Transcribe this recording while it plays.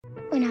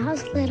I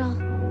was little,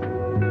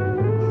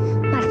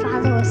 my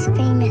father was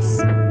famous.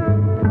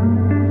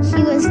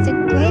 He was the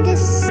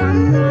greatest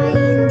samurai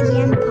in the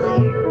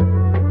empire.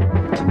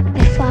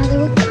 My father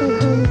would come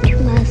home to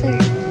mother,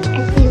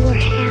 and we were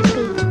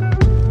happy.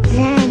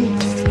 Then,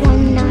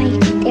 one night,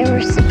 they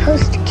were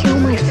supposed to kill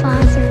my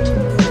father,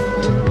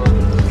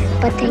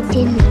 but they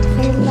didn't.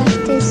 They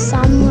left his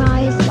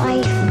samurai's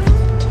life,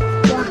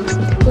 walked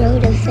the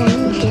road of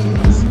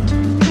vengeance,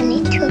 and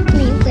he took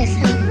me with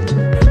him.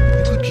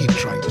 You could keep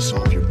trying to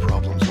solve your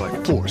problems by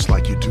force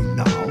like you do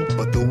now,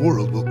 but the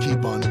world will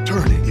keep on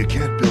turning. You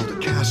can't build a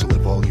castle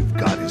if all you've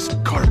got is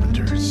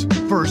carpenters.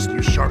 First,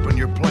 you sharpen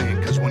your plane,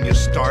 because when you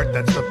start,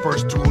 that's the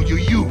first tool you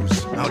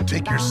use. Now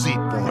take your seat,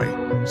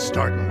 boy.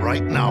 Starting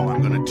right now,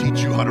 I'm going to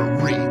teach you how to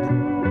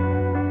read.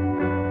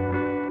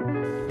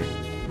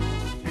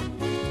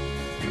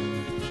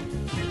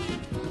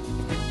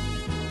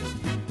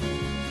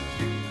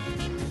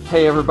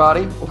 Hey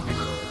everybody.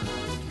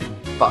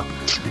 Fuck.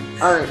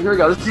 Alright, here we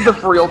go. This is the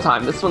for real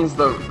time. This one's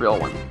the real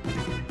one.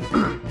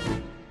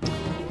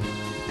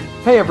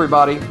 Hey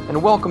everybody,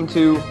 and welcome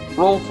to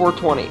Roll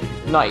 420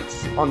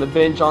 Nights on the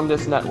Binge on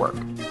This network.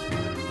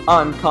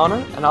 I'm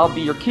Connor, and I'll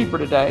be your keeper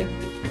today.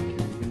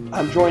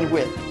 I'm joined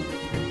with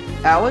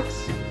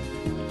Alex.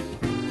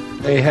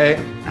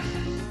 Hey.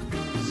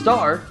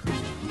 Star.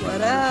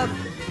 What up?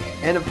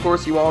 And of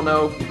course you all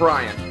know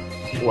Brian.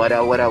 What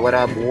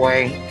up,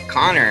 boy?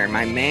 Connor,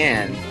 my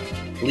man.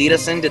 Lead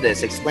us into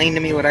this. Explain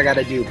to me what I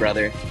gotta do,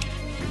 brother.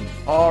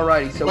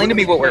 Alrighty, so Explain to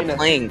me what we're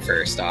playing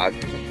first, dog.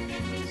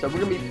 So we're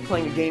going to be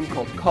playing a game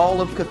called Call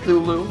of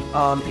Cthulhu.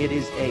 It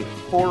is a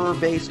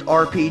horror-based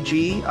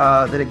RPG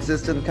that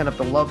exists in kind of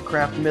the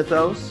Lovecraft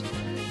mythos.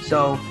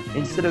 So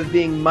instead of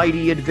being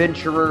mighty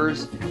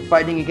adventurers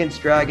fighting against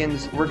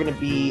dragons, we're going to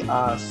be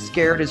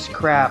scared as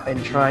crap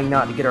and trying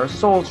not to get our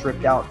souls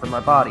ripped out from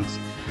our bodies.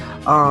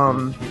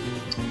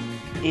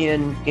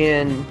 In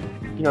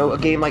a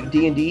game like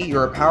D&D,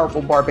 you're a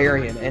powerful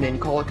barbarian, and in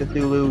Call of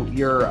Cthulhu,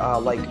 you're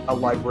like a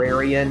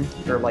librarian.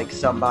 You're like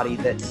somebody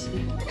that's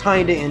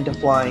kind of into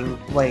flying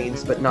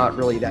planes, but not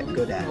really that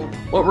good at it.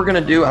 What we're gonna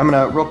do, I'm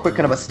gonna real quick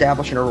kind of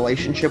establish a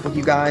relationship with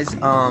you guys.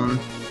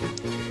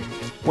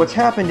 What's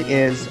happened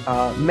is,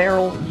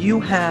 Meryl,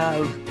 you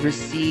have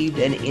received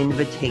an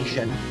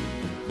invitation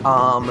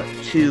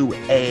to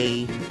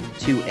a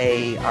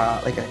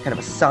like a kind of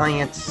a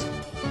science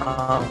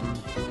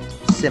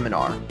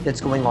seminar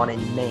that's going on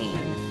in Maine.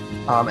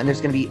 And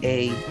there's going to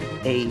be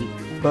a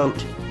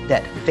boat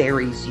that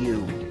ferries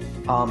you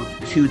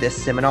to this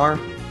seminar.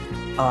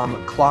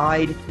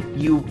 Clyde,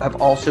 you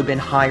have also been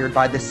hired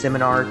by this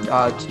seminar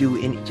to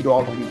do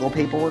all the legal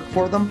paperwork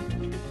for them.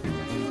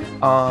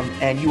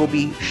 And you will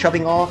be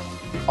shoving off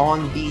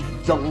on the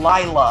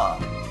Delilah,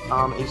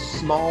 a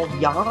small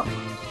yacht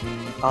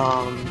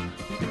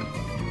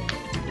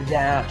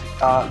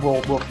that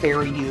will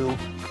ferry you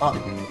up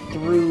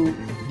through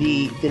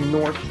the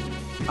North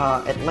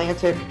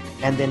Atlantic,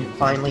 and then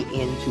finally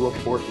into a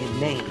port in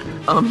Maine.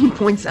 He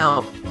points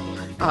out,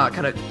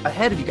 kind of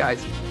ahead of you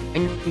guys,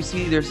 and you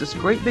see there's this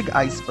great big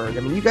iceberg. I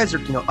mean, you guys are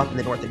up in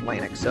the North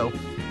Atlantic, so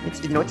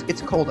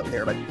it's cold up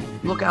there. But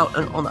look out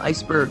on the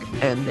iceberg,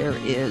 and there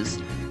is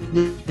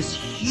this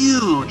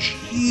huge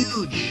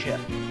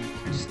ship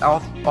just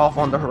off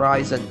on the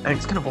horizon, and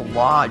it's kind of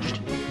lodged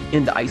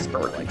in the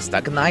iceberg, Like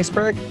stuck in the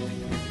iceberg?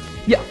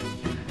 Yeah.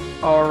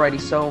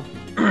 Alrighty, so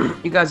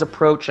you guys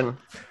approach and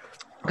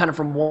kind of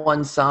from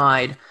one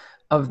side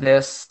of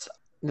this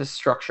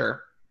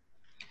structure.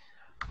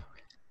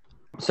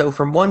 So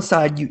from one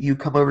side, you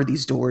come over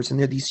these doors, and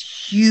they're these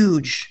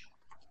huge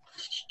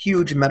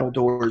metal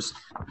doors.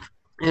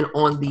 And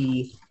on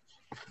the,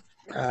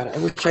 I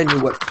wish I knew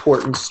what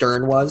port and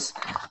stern was.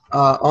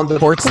 On the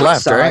Port's port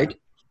left, side, right?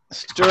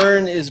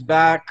 Stern is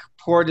back,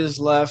 port is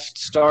left,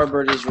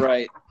 starboard is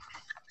right.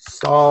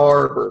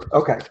 Starboard.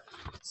 Okay.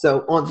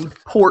 So on the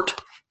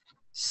port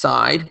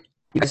side,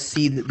 you guys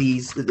see that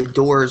the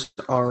doors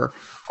are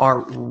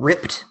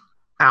ripped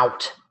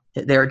out.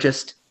 They're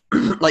just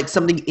like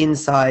something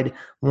inside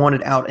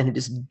wanted out, and it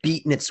just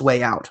beaten its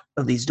way out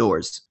of these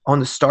doors. On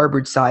the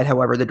starboard side,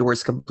 however, the door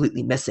is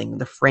completely missing.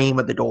 The frame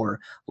of the door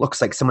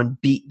looks like someone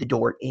beat the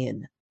door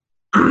in.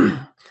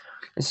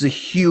 This is a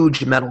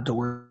huge metal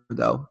door,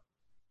 though.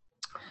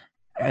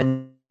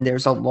 And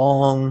there's a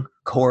long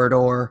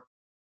corridor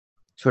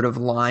sort of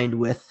lined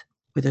with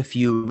a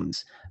few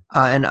rooms.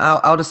 And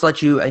I'll just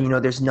let you,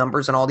 there's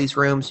numbers in all these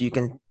rooms, so you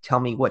can tell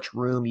me which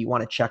room you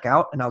want to check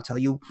out, and I'll tell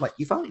you what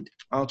you find.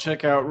 I'll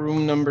check out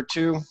room number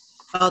 2.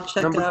 I'll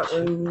check out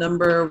room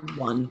number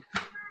 1.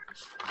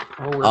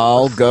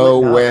 I'll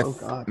go with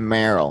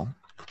Meryl.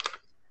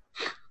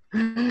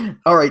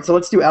 All right, so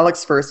let's do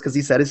Alex first, because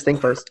he said his thing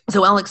first.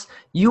 So Alex,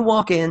 you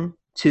walk in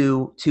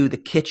to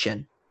the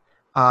kitchen,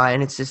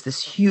 and it's just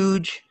this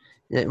huge,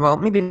 well,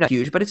 maybe not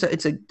huge, but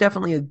it's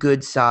definitely a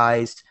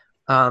good-sized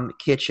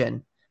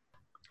kitchen.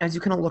 As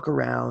you kind of look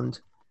around,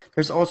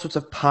 there's all sorts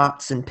of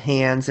pots and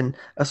pans and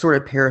a sort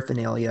of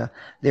paraphernalia.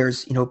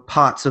 There's,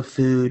 pots of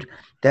food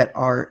that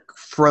are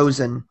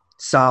frozen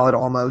solid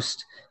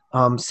almost.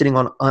 sitting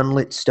on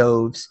unlit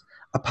stoves.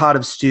 A pot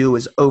of stew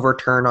is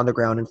overturned on the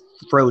ground and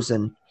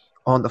frozen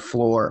on the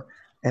floor.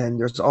 And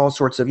there's all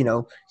sorts of,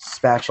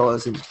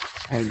 spatulas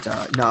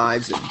and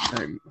knives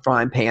and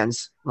frying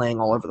pans laying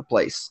all over the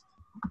place.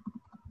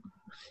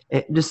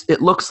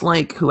 It looks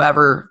like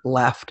whoever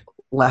left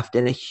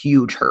in a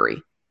huge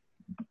hurry.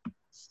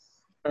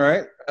 All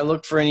right. I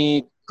look for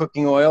any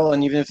cooking oil,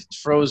 and even if it's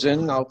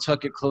frozen, I'll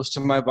tuck it close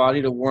to my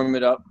body to warm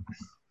it up.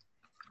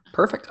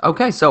 Perfect.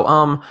 Okay,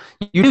 so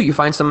you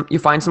find some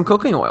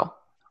cooking oil,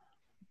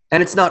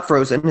 and it's not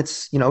frozen.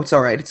 It's it's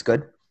all right. It's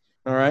good.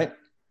 All right.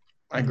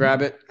 I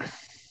grab it.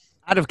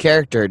 Out of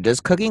character, does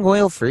cooking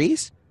oil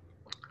freeze?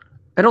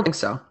 I don't think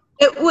so.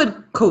 It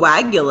would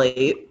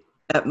coagulate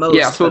at most.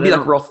 Yeah, so it'd be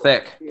like real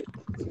thick.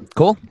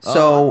 Cool.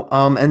 So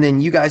and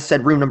then you guys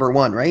said room number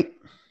 1, right?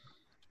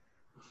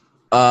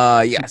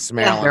 Yes,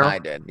 Meryl and I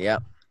did.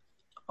 Yep.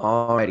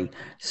 Alrighty.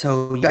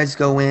 So you guys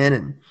go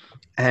in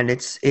and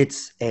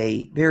it's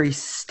a very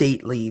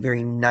stately,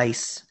 very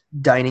nice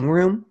dining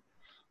room.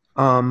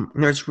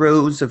 There's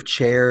rows of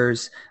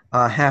chairs,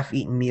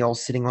 half-eaten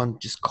meals sitting on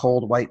just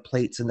cold white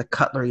plates, and the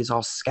cutlery is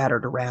all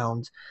scattered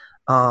around.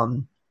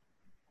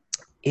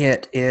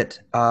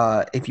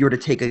 If you were to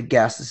take a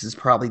guess, this is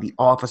probably the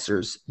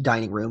officers'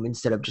 dining room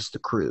instead of just the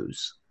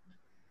crew's.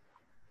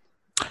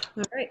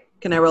 All right.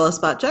 Can I roll a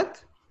spot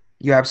check?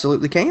 You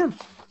absolutely can.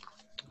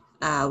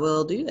 I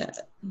will do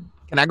that.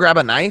 Can I grab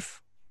a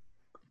knife?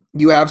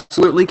 You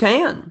absolutely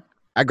can.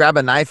 I grab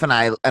a knife and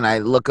I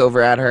look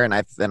over at her and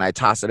I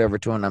toss it over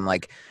to her and I'm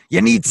like,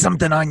 you need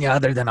something on you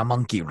other than a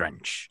monkey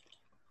wrench.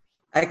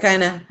 I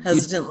kind of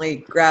hesitantly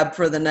grab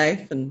for the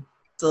knife and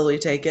slowly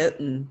take it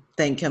and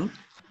thank him.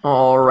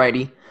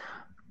 Alrighty.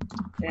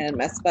 And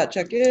my spot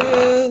check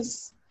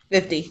is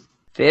 50.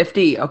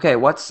 50. Okay, I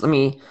went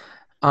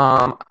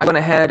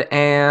ahead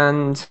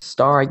and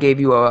Star, I gave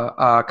you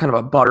a kind of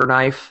a butter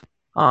knife.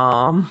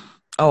 Oh,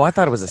 I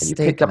thought it was a steak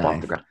picked up knife.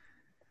 off the ground.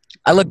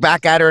 I look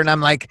back at her and I'm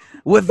like,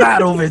 with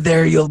that over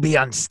there, you'll be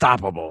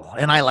unstoppable.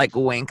 And I like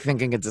wink,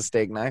 thinking it's a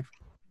steak knife.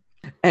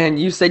 And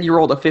you said you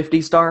rolled a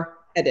 50, Star?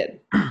 I did.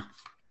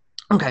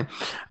 Okay.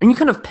 And you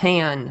kind of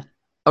pan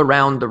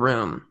around the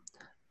room.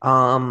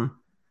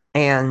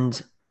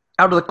 And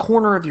out of the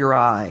corner of your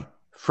eye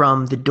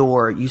from the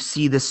door, you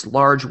see this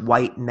large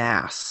white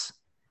mass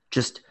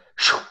just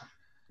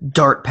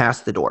dart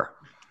past the door.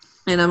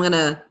 And I'm going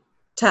to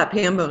tap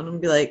Hambone and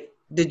be like,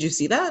 did you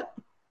see that?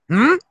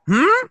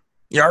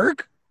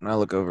 Yarg? And I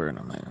look over and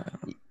I'm like,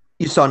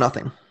 You saw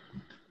nothing.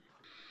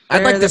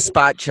 I'd like to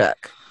spot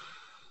check.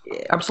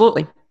 Yeah,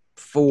 absolutely.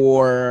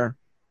 For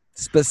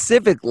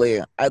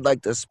specifically, I'd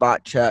like to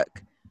spot check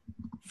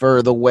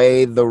for the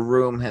way the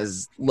room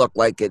has looked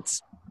like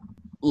it's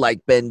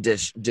like been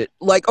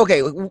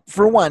okay,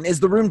 for one, is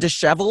the room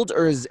disheveled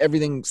or is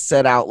everything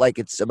set out like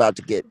it's about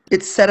to get?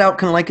 It's set out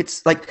kind of like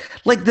it's like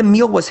the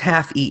meal was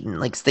half eaten.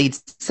 Like they'd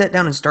sat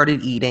down and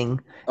started eating.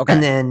 Okay.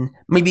 And then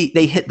maybe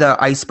they hit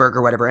the iceberg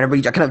or whatever, and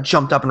everybody kind of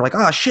jumped up and like,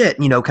 oh shit,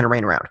 kind of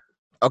ran around.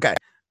 Okay.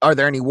 Are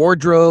there any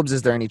wardrobes?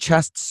 Is there any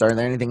chests? Are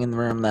there anything in the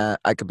room that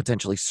I could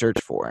potentially search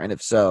for? And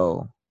if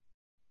so,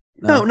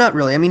 no, not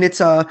really. I mean,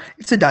 it's a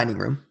dining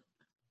room.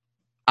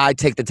 I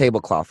take the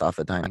tablecloth off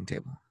the dining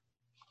table.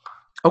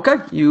 Okay,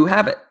 you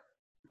have it.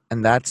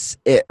 And that's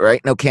it,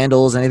 right? No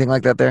candles, anything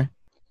like that there?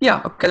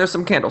 Yeah, okay, there's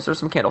some candles.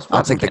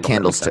 I'll take the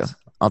candles too.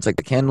 I'll take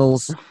the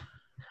candles.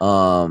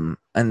 And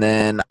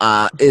then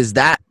is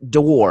that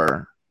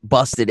door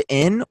busted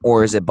in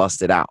or is it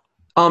busted out?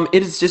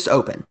 It is just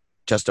open.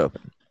 Just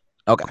open.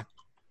 Okay.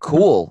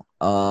 Cool.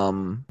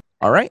 All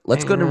right,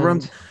 let's go to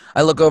room.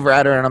 I look over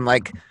at her and I'm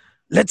like,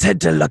 let's head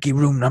to lucky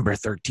room number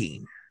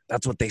 13.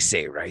 That's what they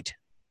say, right?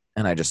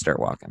 And I just start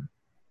walking.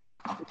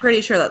 I'm pretty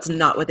sure that's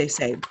not what they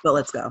say, but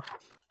let's go.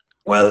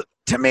 Well,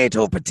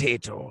 tomato,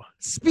 potato.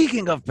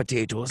 Speaking of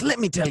potatoes, let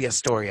me tell you a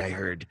story I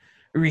heard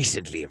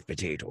recently of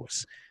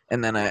potatoes.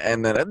 And then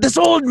this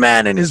old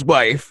man and his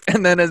wife.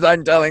 And then as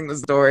I'm telling the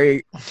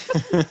story.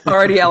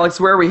 Alrighty,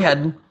 Alex, where are we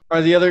heading?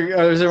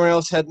 Is everyone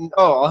else heading?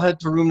 Oh, I'll head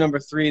to room number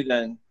 3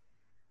 then.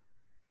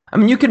 I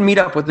mean, you can meet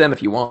up with them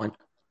if you want.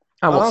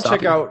 I'll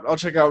check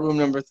out room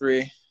number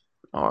 3.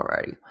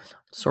 Alrighty.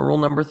 So rule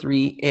number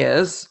 3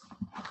 is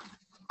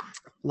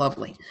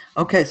lovely.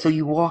 Okay, so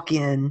you walk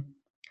in,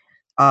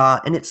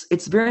 and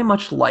it's very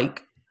much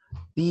like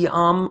the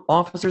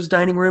officer's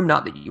dining room.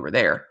 Not that you were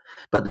there,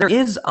 but there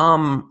is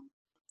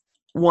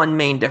one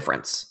main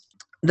difference.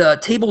 The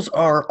tables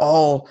are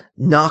all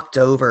knocked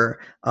over,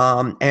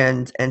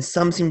 and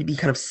some seem to be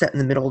kind of set in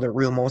the middle of the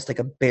room, almost like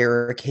a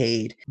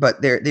barricade.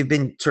 But they've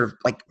been sort of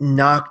like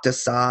knocked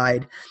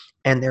aside,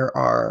 and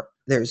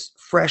there's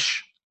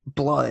fresh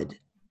blood,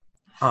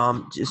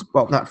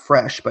 not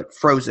fresh, but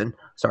frozen.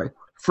 Sorry,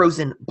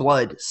 frozen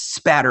blood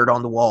spattered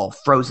on the wall,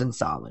 frozen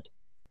solid.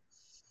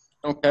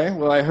 Okay,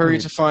 well, I hurry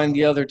to find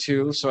the other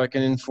 2 so I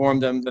can inform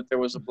them that there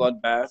was a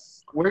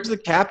bloodbath. Where's the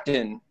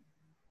captain?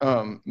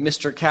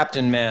 Mr.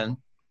 Captain Man.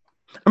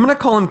 I'm gonna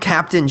call him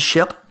Captain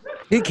Ship.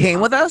 He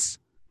came with us?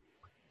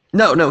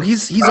 No,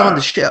 he's on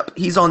the ship.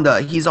 He's on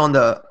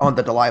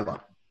the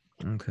Delilah.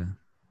 Okay.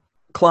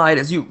 Clyde,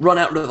 as you run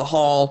out into the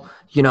hall,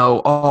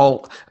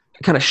 all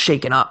kind of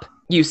shaken up,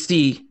 you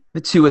see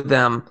the two of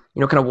them,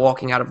 kind of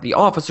walking out of the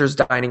officers'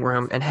 dining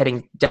room and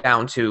heading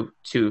down to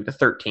the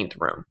 13th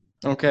room.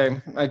 Okay,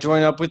 I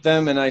join up with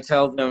them and I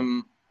tell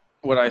them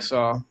what I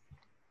saw.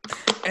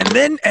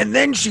 And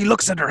then she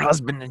looks at her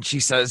husband and she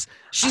says,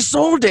 she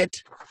sold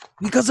it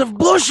because of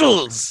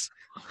bushels.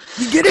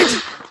 You get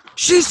it?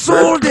 She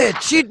sold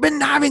it. She'd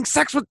been having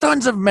sex with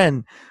tons of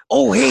men.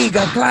 Oh, hey,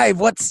 Clive,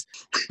 what's...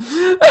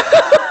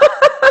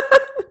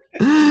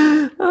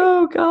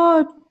 Oh,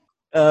 God.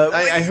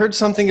 I heard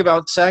something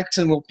about sex,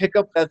 and we'll pick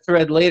up that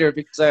thread later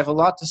because I have a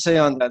lot to say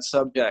on that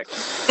subject.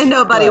 And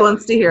nobody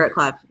wants to hear it,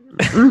 Clive.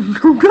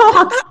 Oh,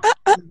 God.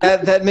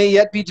 That may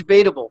yet be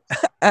debatable.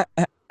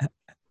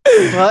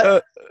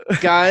 But,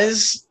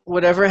 guys,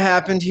 whatever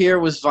happened here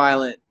was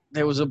violent.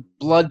 There was a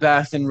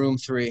bloodbath in room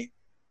 3.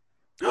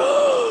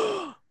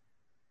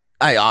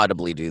 I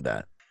audibly do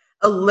that.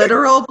 A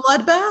literal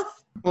bloodbath?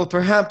 Well,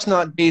 perhaps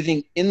not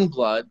bathing in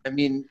blood. I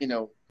mean,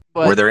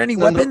 But were there any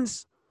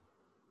weapons?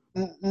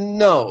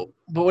 No,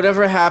 but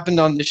whatever happened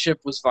on the ship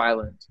was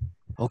violent.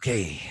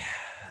 Okay,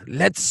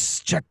 let's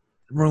check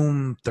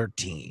room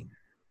 13.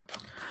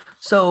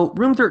 So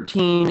room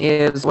 13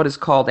 is what is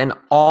called an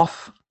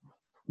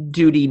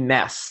off-duty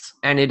mess,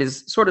 and it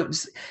is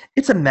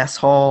it's a mess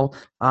hall,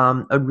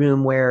 a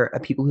room where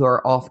people who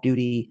are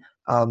off-duty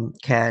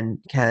can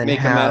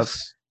Make a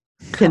mess.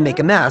 Can make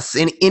a mess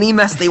in any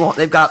mess they want.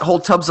 They've got whole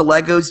tubs of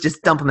Legos,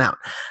 just dump them out.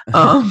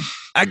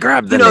 I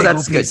grabbed the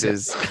Lego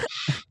pieces.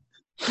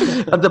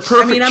 The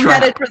perfect I'm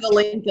trap. headed for the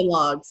Lincoln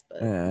Logs.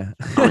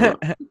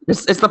 But...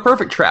 It's the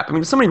perfect trap. I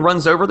mean, if somebody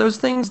runs over those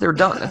things, they're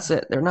done. That's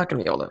it. They're not going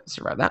to be able to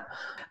survive that.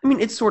 I mean,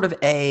 it's sort of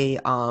a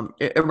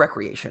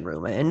recreation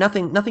room, and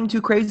nothing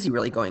too crazy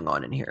really going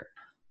on in here.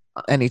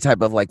 Any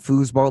type of like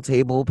foosball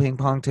table, ping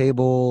pong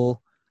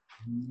table?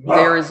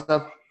 There's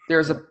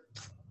a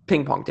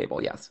ping pong table.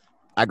 Yes.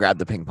 I grabbed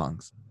the ping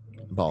pongs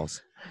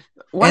balls.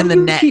 Why and do the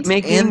you net keep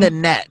making and the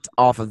net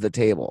off of the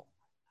table.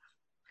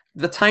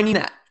 The tiny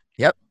net.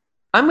 Yep.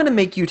 I'm gonna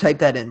make you type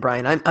that in,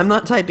 Brian. I'm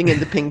not typing in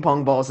the ping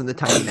pong balls in the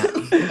tiny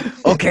net.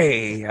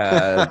 Okay,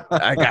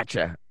 I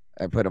gotcha.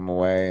 I put them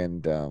away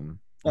and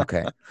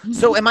okay.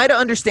 So am I to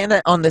understand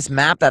that on this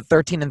map that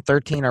 13 and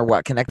 13 are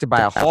what, connected by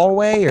a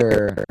hallway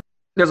or?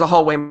 There's a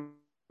hallway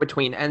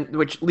between, and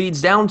which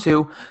leads down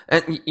to,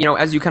 and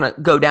as you kind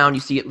of go down, you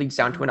see it leads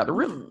down to another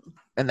room.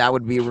 And that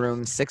would be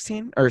room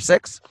 16 or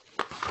 6?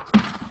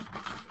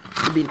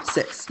 It'd be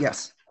 6,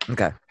 yes.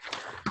 Okay.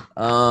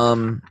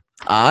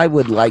 I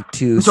would like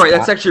to. Sorry,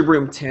 that's actually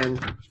room 10.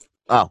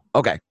 Oh,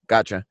 okay,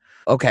 gotcha.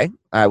 Okay,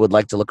 I would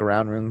like to look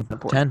around room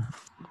 10.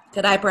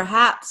 Could I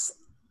perhaps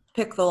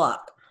pick the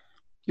lock?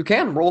 You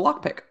can roll a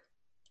lockpick.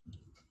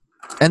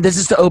 And this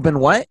is to open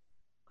what?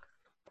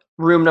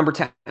 Room number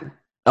 10.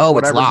 Oh,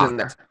 Whatever's it's locked. in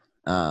there.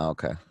 Oh,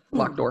 okay.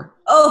 Locked door.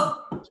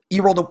 Oh,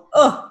 You rolled a.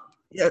 oh,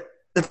 Yeah,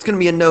 that's gonna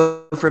be a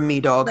no from me,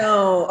 dog.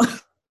 no.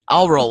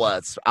 I'll roll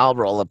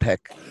a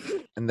pick.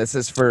 And this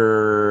is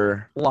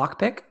for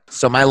Lockpick.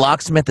 so my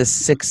locksmith is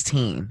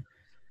 16.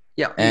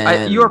 Yeah,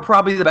 And- you are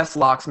probably the best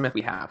locksmith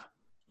we have.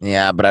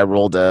 Yeah, but I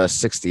rolled a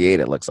 68,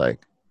 it looks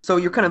like. So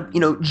you're kind of,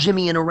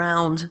 jimmying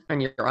around,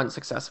 and you're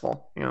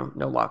unsuccessful.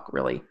 No luck,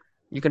 really.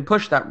 You can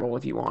push that roll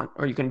if you want,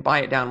 or you can buy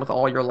it down with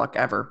all your luck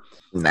ever.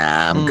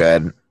 Nah, I'm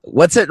good.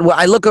 What's it? Well,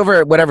 I look over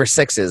at whatever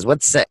 6 is.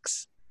 What's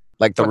 6?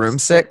 Like the What's room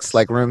 6? 6?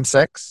 Like room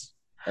 6?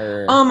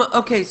 Or...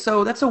 Okay,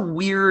 so that's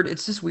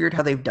it's just weird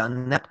how they've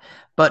done that.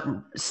 But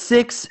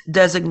 6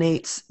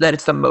 designates that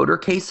it's the motor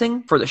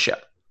casing for the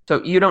ship.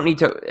 So you don't need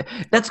to,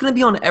 that's going to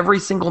be on every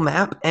single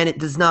map, and it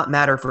does not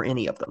matter for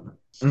any of them.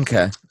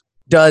 Okay.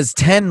 Does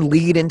 10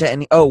 lead into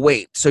any? Oh,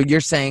 wait. So you're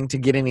saying to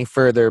get any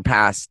further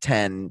past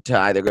 10 to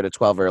either go to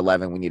 12 or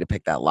 11, we need to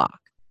pick that lock.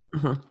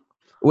 Mm-hmm.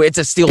 Well, it's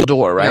a steel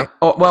door, right? Yeah.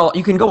 Oh, well,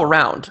 you can go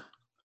around.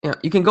 Yeah,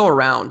 you can go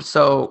around.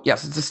 So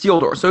yes, it's a steel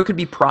door. So it could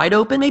be pried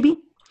open, maybe,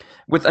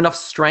 with enough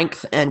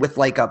strength and with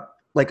like a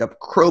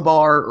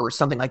crowbar or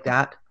something like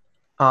that.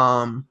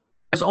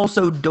 There's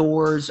also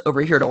doors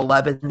over here to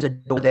 11, to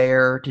door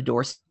there, to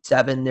door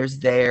 7. There's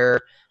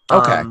there.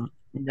 Okay.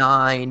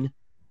 9.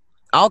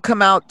 I'll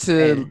come out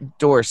to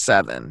door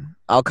 7.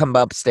 I'll come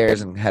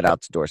upstairs and head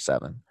out to door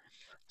 7.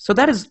 So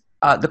that is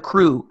the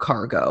crew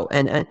cargo,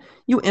 and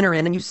you enter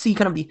in and you see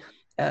kind of the.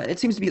 It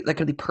seems to be like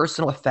the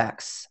personal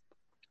effects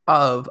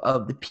of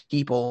the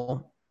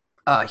people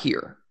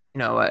here.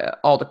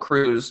 All the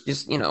crews,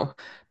 just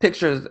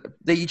pictures.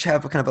 They each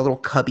have kind of a little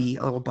cubby,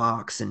 a little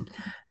box, and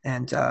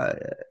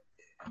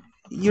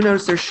you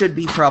notice there should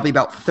be probably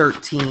about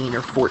 13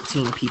 or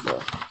 14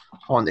 people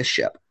on this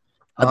ship.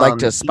 I'd like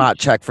to spot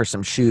check for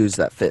some shoes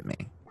that fit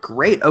me.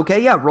 Great. Okay.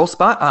 Yeah. Roll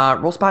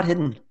spot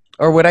hidden.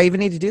 Or would I even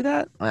need to do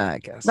that? I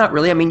guess Not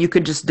really. I mean, you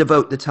could just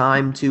devote the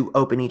time to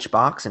open each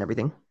box and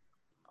everything.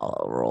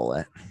 I'll roll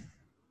it.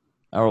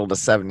 I rolled a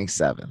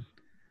 77.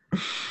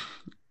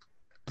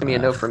 Give me a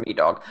no from me,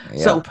 dog.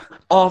 Yep. So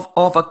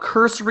off a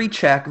cursory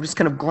check, I'm just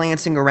kind of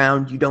glancing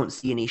around. You don't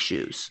see any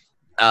shoes.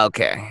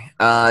 Okay.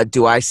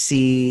 Do I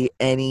see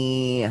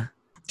any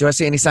Do I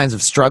see any signs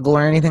of struggle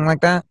or anything like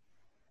that?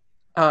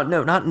 No,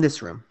 not in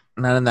this room.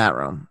 Not in that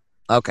room.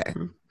 Okay.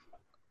 Mhm.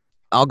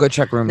 I'll go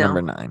check room Now-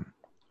 number 9.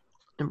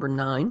 Number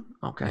 9.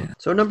 Okay. Yeah.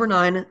 So number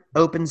 9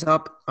 opens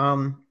up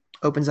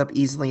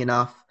easily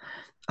enough.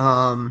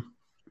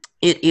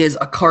 It is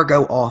a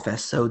cargo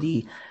office. So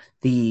the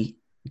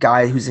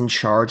guy who's in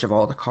charge of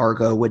all the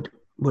cargo would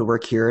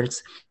work here.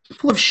 It's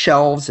full of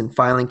shelves and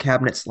filing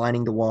cabinets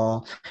lining the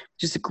wall.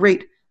 Just a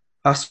great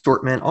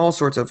assortment, all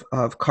sorts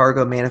of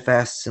cargo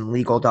manifests and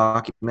legal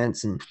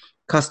documents and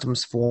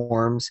customs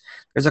forms.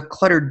 There's a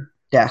cluttered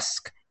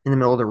desk in the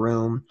middle of the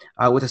room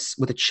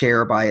with a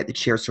chair by it. The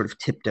chair sort of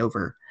tipped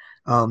over.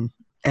 As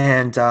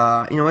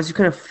you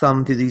kind of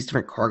thumb through these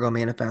different cargo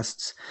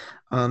manifests,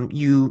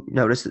 you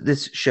notice that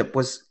this ship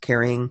was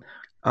carrying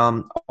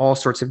all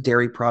sorts of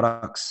dairy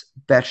products,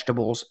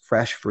 vegetables,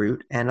 fresh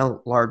fruit, and a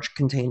large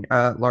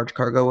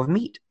cargo of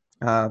meat,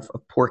 of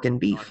pork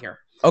and beef here.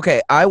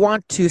 Okay, I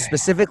want to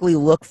specifically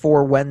look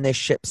for when this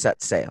ship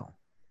set sail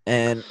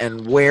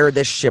and where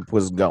this ship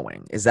was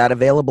going. Is that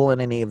available in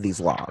any of these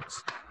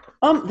logs?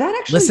 That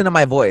actually Listen to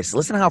my voice.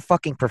 Listen to how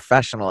fucking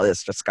professional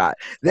this just got.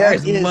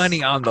 There's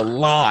money on the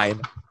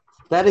line.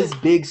 That is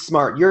big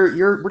smart.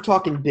 We're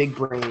talking big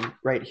brain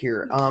right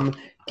here.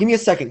 Give me a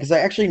second because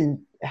I actually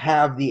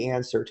have the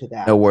answer to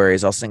that. No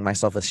worries. I'll sing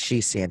myself a she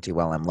shanty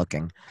while I'm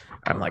looking.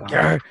 I'm like,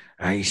 God.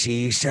 I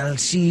see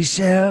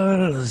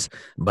seashells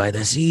by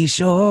the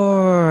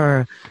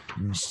seashore.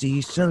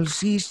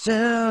 Seashells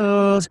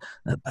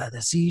by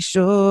the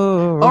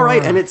seashore. All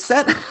right, and it's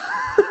set.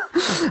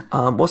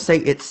 We'll say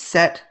it's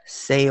set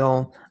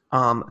sail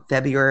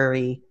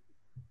February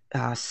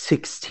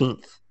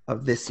 16th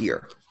of this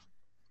year.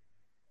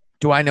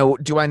 Do I know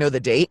the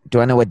date?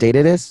 Do I know what date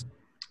it is?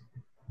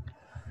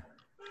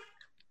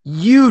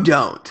 You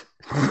don't.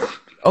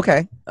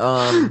 Okay.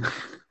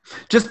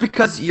 Just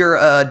because you're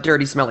a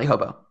dirty, smelly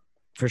hobo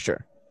For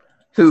sure.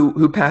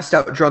 who passed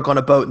out drunk on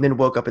a boat and then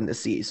woke up in the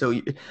sea. So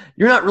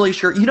you're not really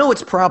sure. You know,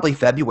 it's probably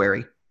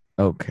February.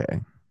 Okay.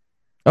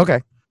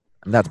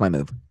 That's my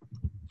move.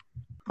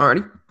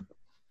 Alrighty.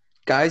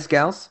 Guys,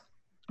 gals.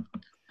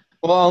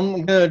 Well,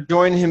 I'm going to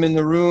join him in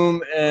the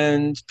room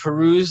and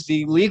peruse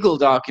the legal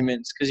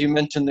documents, because you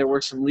mentioned there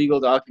were some legal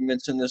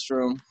documents in this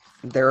room.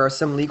 There are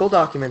some legal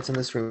documents in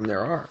this room.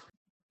 There are.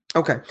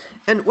 Okay.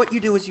 And what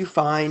you do is you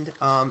find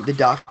the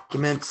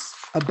documents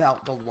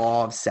about the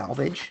law of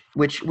salvage,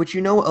 which you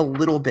know a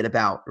little bit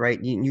about,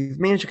 right? You've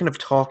managed to kind of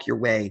talk your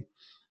way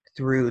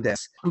through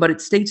this. But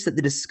it states that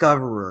the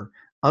discoverer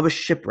of a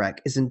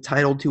shipwreck is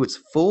entitled to its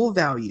full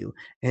value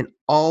and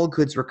all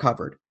goods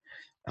recovered.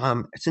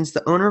 Since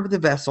the owner of the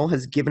vessel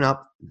has given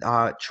up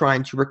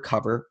trying to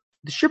recover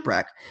the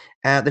shipwreck,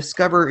 the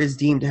discoverer is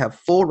deemed to have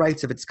full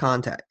rights of its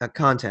content,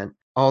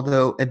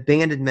 although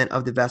abandonment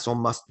of the vessel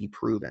must be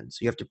proven. So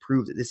you have to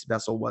prove that this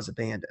vessel was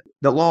abandoned.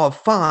 The law of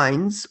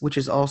fines, which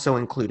is also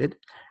included,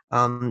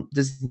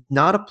 does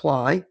not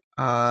apply,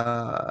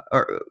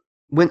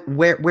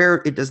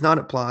 where it does not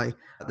apply,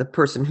 the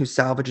person who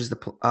salvages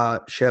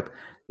the ship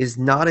is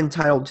not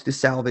entitled to the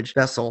salvaged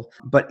vessel,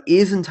 but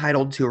is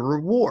entitled to a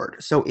reward.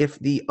 So if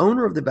the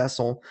owner of the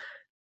vessel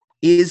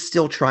is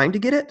still trying to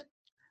get it,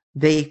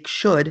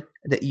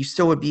 you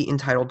still would be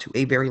entitled to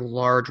a very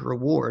large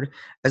reward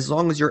as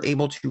long as you're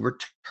able to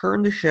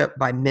return the ship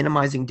by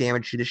minimizing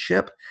damage to the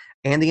ship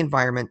and the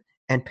environment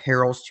and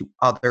perils to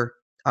other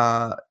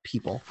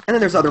people. And then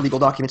there's other legal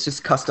documents,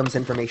 just customs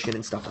information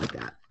and stuff like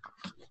that.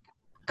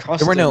 Customs.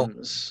 There were no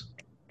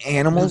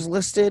animals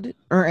listed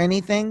or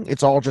anything.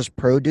 It's all just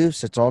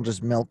produce. It's all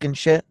just milk and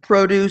shit.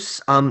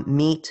 Produce,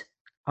 meat,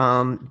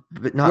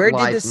 but not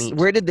live meat.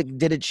 Where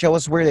did it show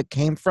us where it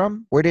came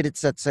from? Where did it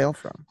set sail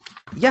from?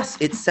 Yes,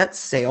 it set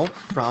sail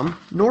from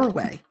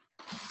Norway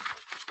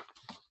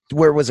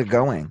Where was it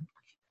going?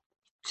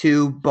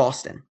 to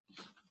Boston.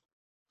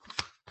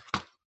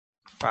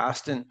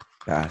 Boston.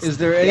 Fast. Is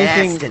there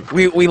anything?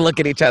 Boston. We look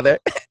at each other.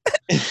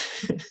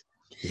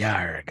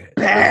 Yarg.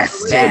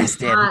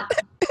 Boston.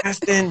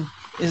 Boston.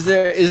 Is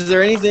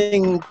there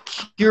anything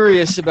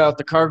curious about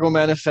the cargo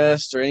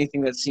manifest or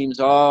anything that seems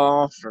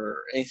off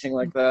or anything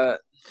like that?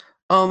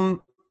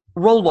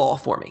 Roll law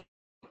for me.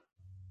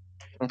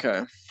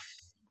 Okay.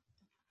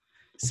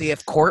 See,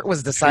 if court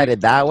was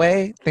decided that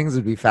way, things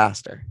would be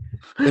faster.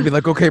 They'd be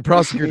like, okay,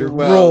 prosecutor, Treat me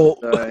well,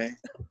 roll. guy.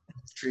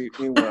 Treat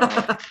me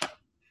well.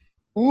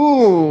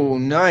 Ooh,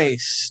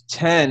 nice.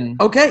 10.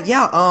 Okay,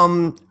 yeah.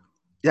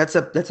 That's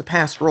a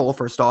pass roll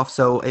first off.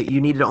 So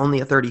you needed only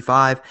a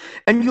 35,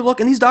 and you look,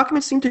 and these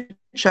documents seem to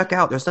check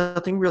out. There's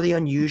nothing really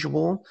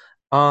unusual.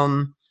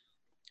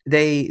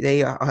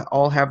 They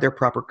all have their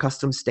proper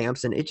custom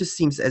stamps, and it just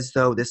seems as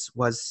though this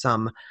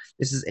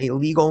is a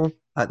legal.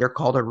 They're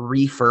called a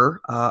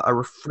reefer, a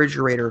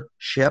refrigerator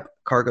ship,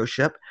 cargo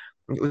ship.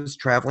 It was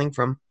traveling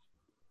from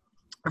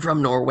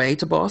Norway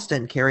to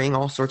Boston, carrying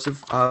all sorts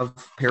of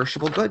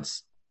perishable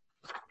goods.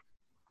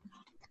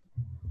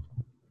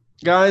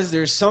 Guys,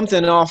 there's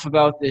something off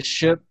about this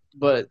ship,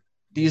 but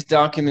these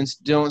documents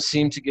don't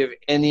seem to give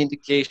any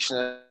indication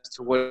as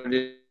to what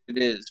it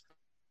is.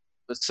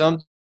 But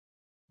something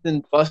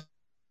busted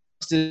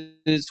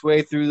its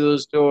way through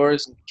those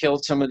doors and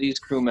killed some of these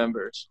crew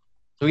members.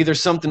 So either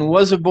something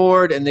was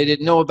aboard and they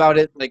didn't know about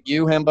it, like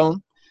you,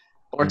 Hambone,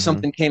 or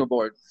something came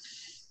aboard.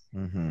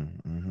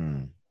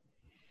 And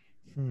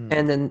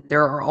then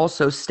there are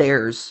also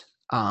stairs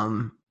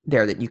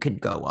there that you could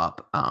go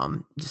up.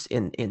 Just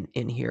in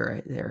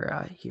here.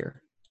 They're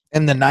here.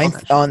 In the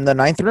ninth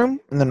room?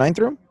 In the ninth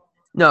room?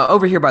 No,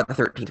 over here by the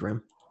 13th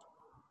room.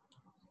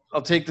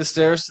 I'll take the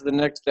stairs to the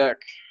next deck.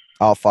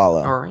 I'll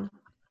follow. All right.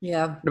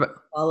 Yeah,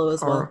 follow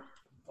as well.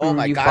 Oh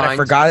my god, I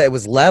forgot it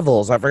was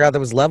levels. I forgot there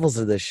was levels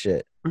of this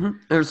shit.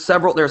 There's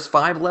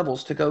 5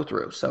 levels to go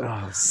through.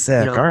 So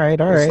sick. All right.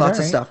 There's lots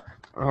of stuff.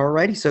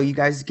 Alrighty, so you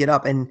guys get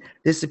up, and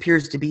this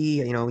appears to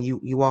be,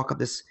 you walk up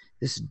this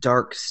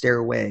dark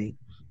stairway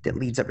that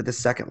leads up to the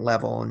second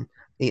level, and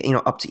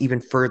up to even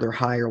further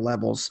higher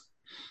levels.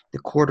 The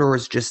corridor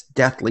is just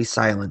deathly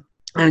silent.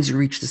 And as you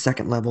reach the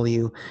second level,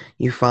 you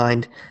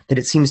find that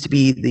it seems to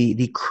be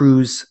the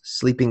crew's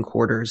sleeping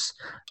quarters.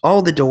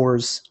 All the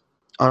doors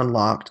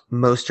unlocked,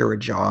 most are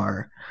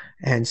ajar,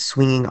 and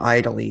swinging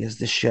idly as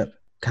the ship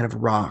kind of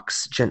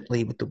rocks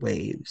gently with the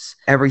waves.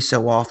 Every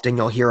so often,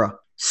 you'll hear a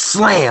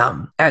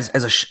slam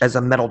as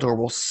a metal door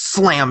will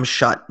slam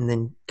shut and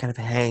then kind of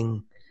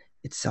hang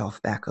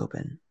itself back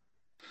open.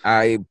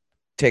 I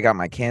take out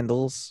my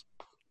candles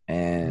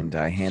and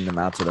I hand them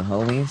out to the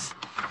homies.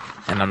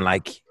 And I'm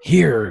like,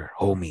 here,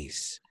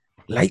 homies,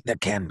 light the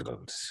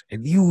candles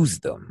and use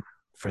them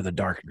for the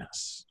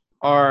darkness.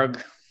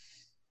 Arg.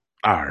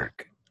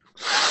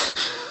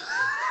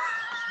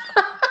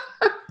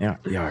 Yeah,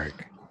 yarg.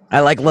 I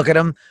look at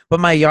him,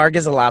 but my yarg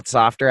is a lot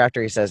softer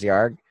after he says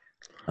yarg.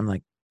 I'm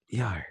like,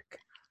 yarg.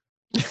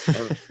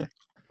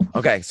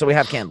 Okay, so we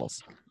have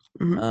candles.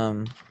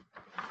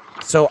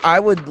 So I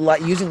would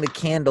using the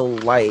candle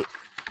light.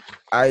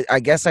 I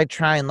guess I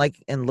try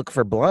and look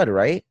for blood,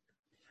 right?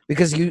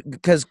 Because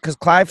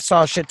Clive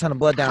saw a shit ton of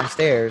blood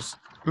downstairs.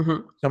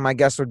 So my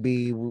guess would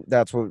be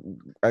that's what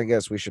I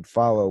guess we should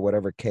follow,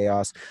 whatever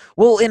chaos.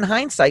 Well, in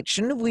hindsight,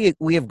 shouldn't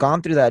we have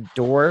gone through that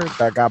door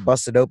that got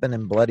busted open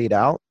and bloodied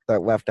out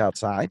that left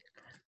outside?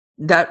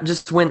 That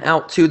just went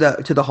out to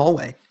the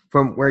hallway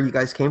from where you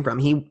guys came from.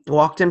 He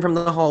walked in from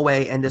the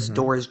hallway, and this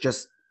door is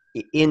just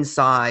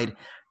inside.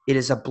 It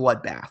is a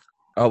bloodbath.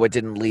 Oh, it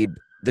didn't lead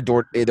the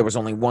door. There was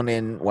only one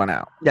in, one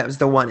out. That was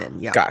the one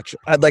in. Yeah. Gotcha.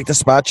 I'd like to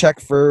spot check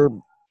for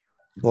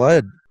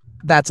blood.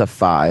 That's a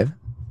 5.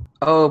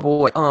 Oh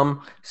boy.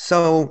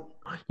 So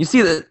you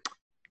see that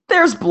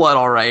there's blood,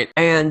 all right,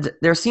 and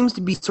there seems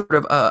to be sort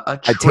of a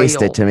trail. I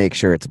taste it to make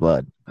sure it's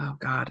blood. Oh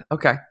God.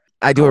 Okay.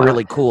 I do it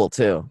really cool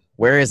too.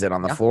 Where is it,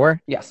 on the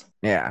floor? Yes.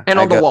 Yeah. And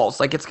on the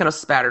walls, like it's kind of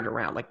spattered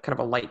around, like kind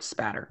of a light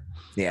spatter.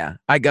 Yeah.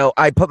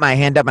 I put my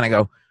hand up and I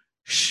go,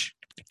 shh.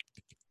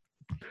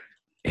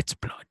 It's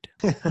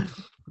blood.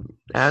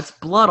 That's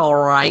blood, all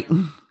right.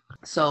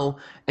 So,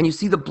 and you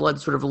see the blood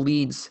sort of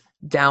leads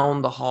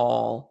down the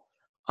hall.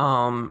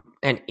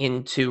 And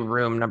into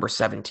room number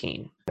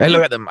 17. Hey,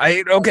 look at them.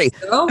 I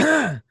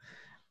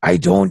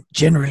don't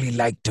generally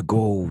like to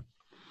go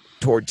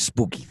towards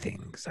spooky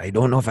things. I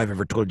don't know if I've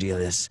ever told you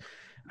this.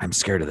 I'm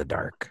scared of the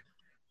dark.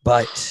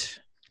 But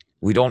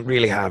we don't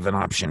really have an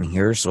option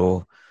here,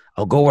 so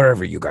I'll go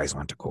wherever you guys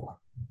want to go.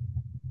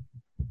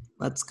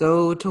 Let's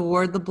go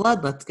toward the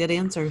blood. Let's get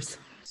answers.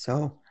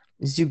 So,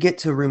 as you get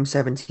to room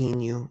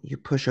 17, you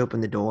push open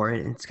the door,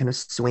 and it kind of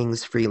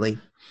swings freely.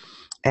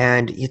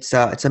 And it's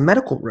a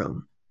medical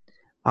room.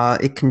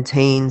 It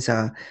contains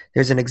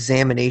there's an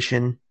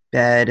examination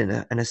bed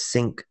and a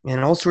sink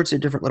and all sorts of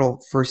different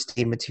little first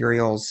aid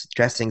materials,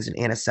 dressings, and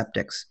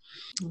antiseptics.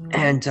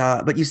 And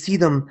but you see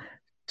them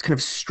kind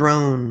of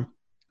strewn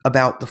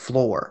about the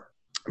floor.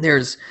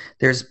 There's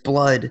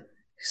blood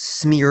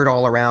smeared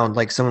all around,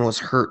 like someone was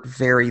hurt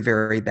very,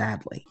 very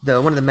badly.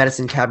 One of the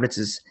medicine cabinets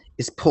is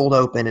pulled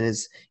open and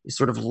is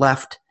sort of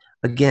left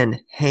again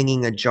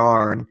hanging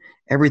ajar, and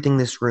everything in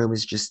this room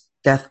is just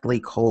deathly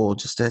cold,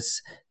 just a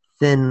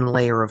thin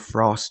layer of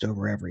frost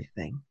over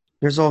everything.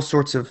 There's all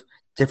sorts of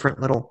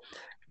different little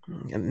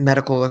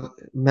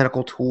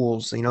medical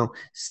tools,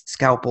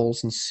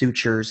 scalpels and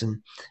sutures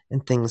and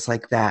things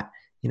like that,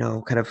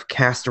 kind of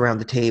cast around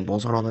the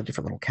tables on all the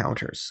different little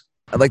counters.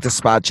 I'd like to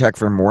spot check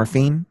for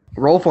morphine.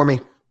 Roll for me.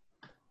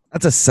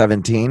 That's a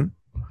 17.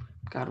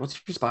 God,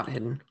 what's your spot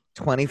hidden?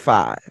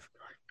 25.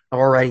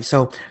 Alrighty,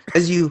 so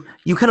as you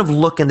kind of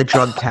look in the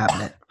drug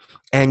cabinet,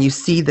 and you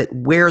see that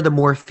where the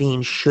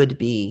morphine should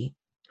be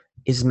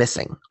is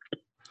missing.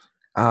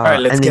 All right,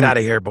 let's get out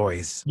of here,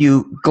 boys.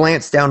 You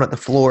glance down at the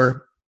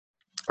floor,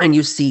 and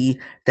you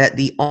see that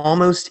the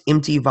almost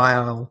empty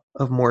vial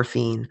of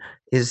morphine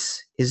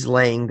is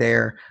laying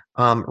there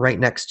right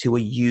next to a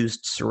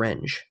used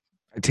syringe.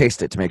 I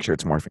taste it to make sure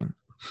it's morphine.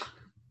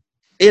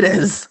 It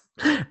is.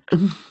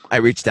 I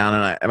reach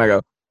down and I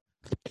go,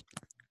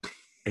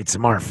 it's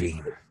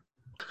morphine.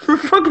 I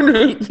fucking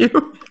hate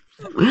you.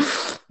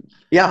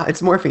 Yeah,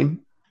 it's morphine.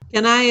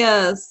 Can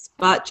I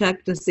spot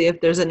check to see if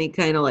there's any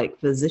kind of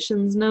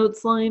physician's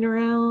notes lying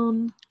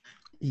around?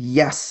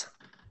 Yes.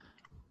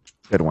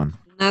 Good one.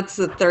 That's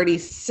a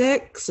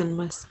 36, and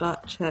my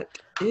spot check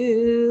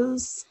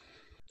is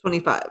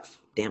 25.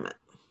 Damn it.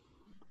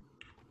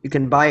 You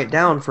can buy it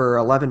down for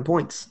 11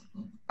 points.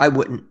 I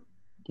wouldn't.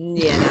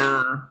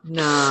 Yeah,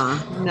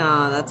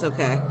 no, that's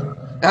okay.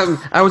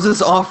 I was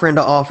just offering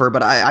to offer,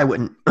 but I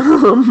wouldn't.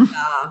 No,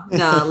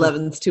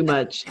 11's too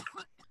much.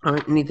 All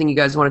right, anything you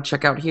guys want to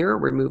check out here?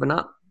 We're moving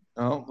up.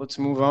 Oh, let's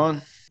move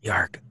on.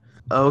 Yark.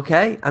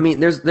 Okay. I mean,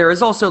 there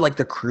is also like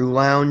the crew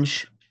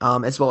lounge,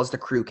 as well as the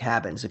crew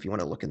cabins, if you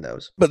want to look in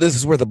those. But this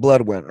is where the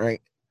blood went,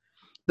 right?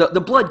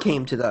 The blood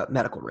came to the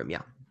medical room,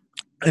 yeah.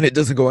 And it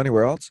doesn't go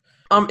anywhere else?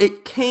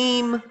 It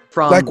came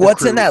from Like, the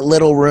what's crew. in that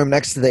little room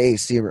next to the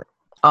AC room?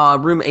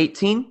 Room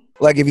 18.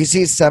 Like, if you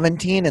see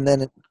 17 and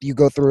then you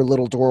go through a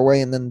little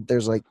doorway and then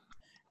there's, like,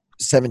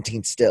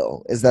 17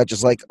 still. Is that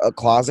just, like, a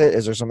closet?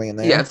 Is there something in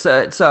there? Yeah,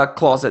 it's a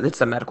closet.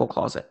 It's a medical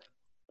closet.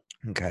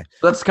 Okay.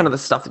 So that's kind of the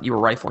stuff that you were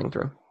rifling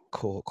through.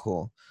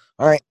 Cool. All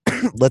right.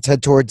 let's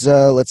head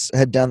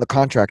down the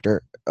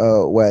contractor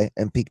way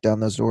and peek down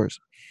those doors.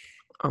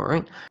 All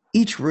right.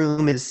 Each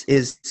room is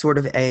sort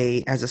of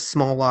has a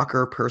small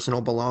locker,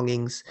 personal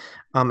belongings,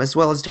 as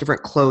well as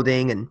different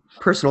clothing and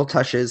personal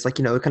touches, like,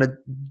 kind of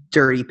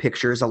dirty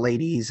pictures of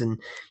ladies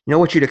and,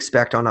 what you'd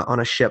expect on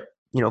a ship,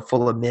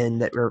 full of men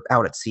that are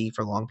out at sea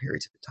for long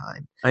periods of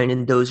time. And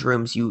in those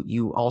rooms,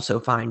 you also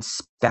find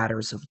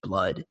spatters of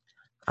blood,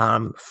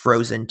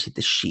 frozen to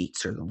the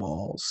sheets or the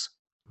walls.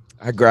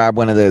 I grab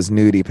one of those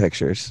nudie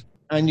pictures.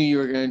 I knew you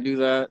were going to do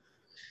that.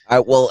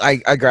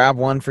 I grab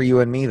one for you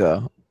and me,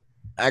 though.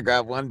 I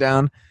grab one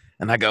down,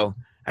 and I go,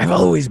 I've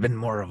always been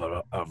more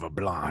of a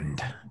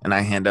blonde. And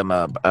I hand him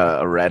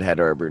a redhead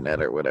or a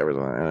brunette or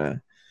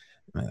whatever.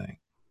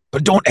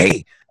 But don't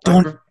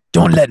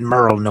let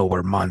Merle know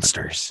we're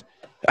monsters.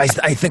 I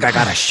think I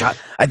got a shot.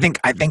 I think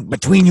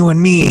between you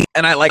and me.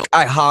 And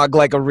I hog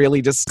like a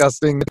really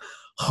disgusting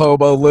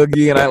hobo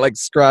loogie, and I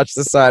scratch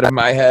the side of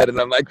my head, and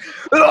I'm like,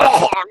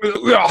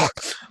 I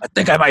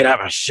think I might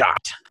have a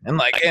shot.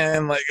 And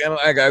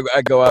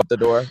I go out the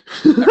door.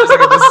 I'm just like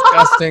a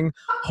disgusting,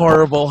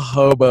 horrible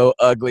hobo,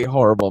 ugly,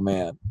 horrible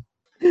man.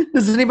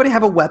 Does anybody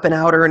have a weapon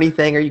out or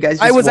anything? Are you guys?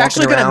 Just I was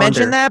actually going to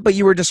mention that, but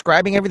you were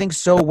describing everything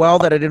so well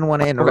that I didn't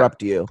want to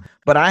interrupt you.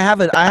 But I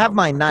have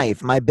my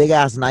knife, my big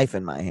ass knife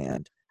in my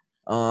hand,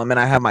 and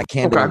I have my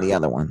candle in the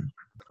other one.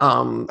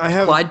 I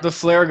have the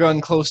flare gun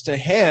close to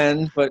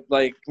hand, but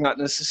not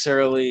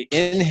necessarily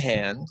in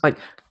hand. Like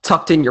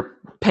tucked in your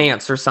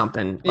pants or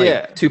something.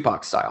 Like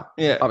Tupac style.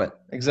 Yeah. Love it.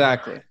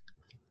 Exactly.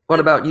 What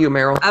about you,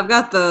 Meryl? I've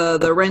got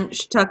the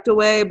wrench tucked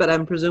away, but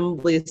I'm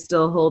presumably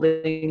still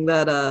holding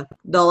that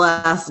dull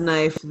ass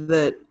knife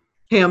that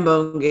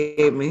Hambone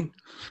gave me.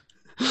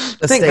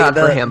 Thank God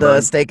for Hambone.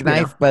 The steak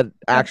knife, but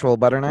actual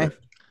butter knife.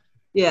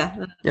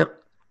 Yeah. Yep.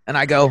 And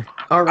I go,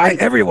 all right,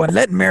 everyone,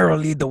 let Meryl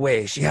lead the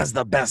way. She has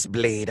the best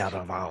blade out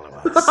of all of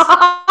us.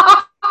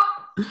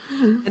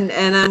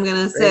 and I'm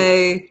gonna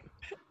say,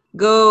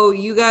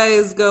 you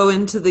guys go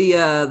into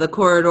the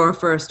corridor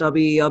first. I'll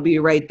be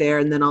right there,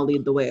 and then I'll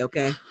lead the way.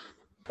 Okay.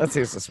 That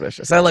seems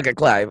suspicious. I look at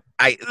Clive.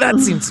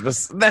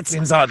 That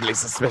seems oddly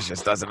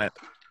suspicious, doesn't it?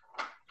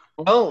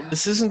 Well,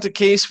 this isn't a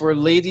case where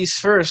ladies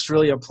first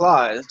really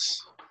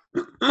applies.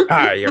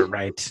 You're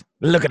right.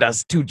 Look at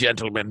us, two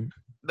gentlemen.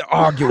 They're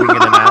arguing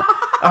in an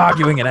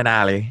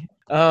alley.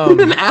 In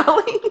an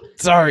alley?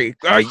 Sorry.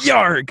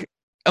 Yarg.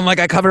 And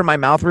I cover my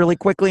mouth really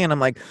quickly, and I'm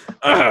like,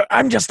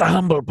 I'm just a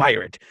humble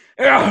pirate.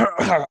 And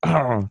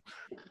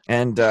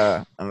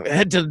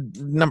head to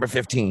number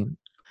 15.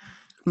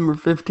 Number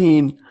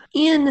 15.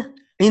 In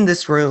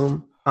this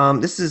room,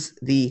 this is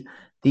the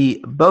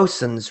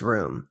bosun's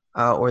room,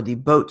 or the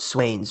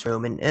boatswain's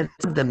room, and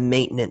it's the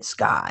maintenance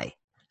guy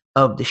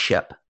of the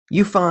ship.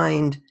 You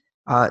find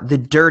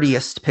the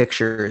dirtiest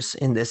pictures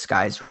in this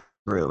guy's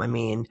room. I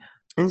mean,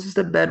 it's just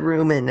a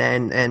bedroom,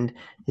 and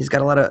he's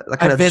got a lot of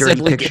kind of dirty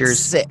pictures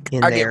sick.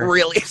 in I there. Get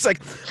really sick.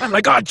 I'm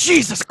like, oh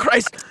Jesus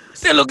Christ!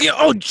 They look,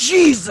 oh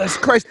Jesus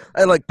Christ!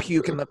 I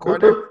puke in the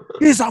corner.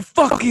 He's a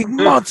fucking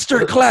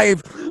monster,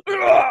 Clive.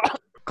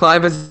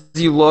 Clive, as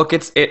you look,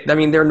 I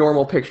mean, they're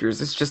normal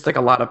pictures. It's just a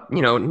lot of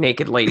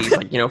naked ladies,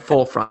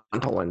 full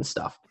frontal and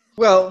stuff.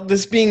 Well,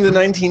 this being the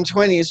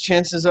 1920s,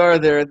 chances are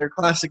they're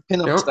classic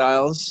pinup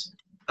styles.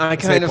 I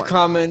kind of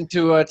comment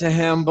to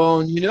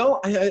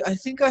Hambone, I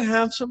think I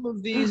have some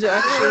of these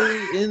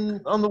actually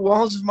on the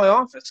walls of my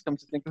office, come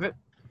to think of it.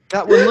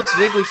 That one looks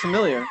vaguely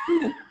familiar.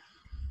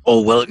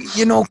 Oh, well,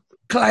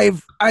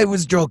 Clive, I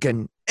was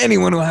joking.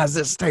 Anyone who has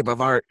this type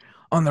of art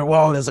on their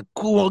wall is a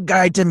cool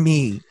guy to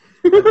me.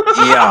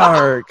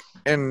 Yarg.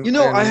 And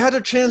I had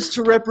a chance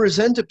to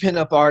represent a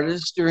pinup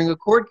artist during a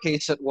court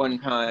case at one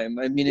time.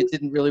 I mean, it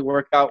didn't really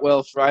work out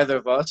well for either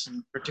of us,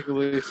 and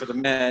particularly for the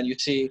man. You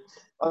see,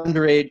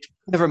 underage.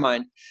 Never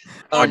mind.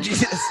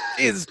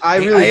 Jesus, I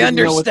really understand,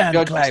 know what the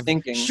judge Clive. was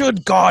thinking.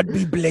 Should God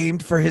be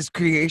blamed for his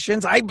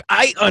creations?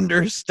 I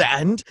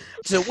understand.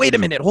 So wait a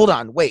minute. Hold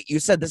on. Wait. You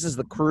said this is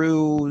the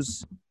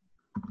crew's.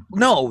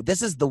 No,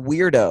 this is the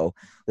weirdo.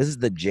 This is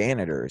the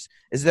janitors.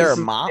 Is there a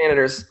mop?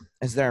 Janitors.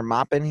 Is there a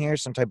mop in here?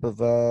 Some type of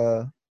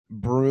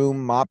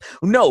broom, mop.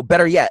 No,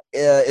 better yet,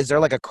 is there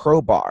like a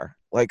crowbar,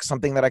 like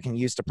something that I can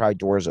use to pry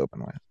doors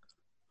open with?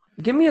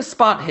 Give me a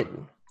spot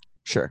hidden.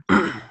 Sure.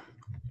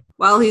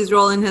 While he's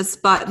rolling his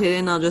spot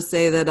hidden, I'll just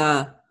say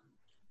that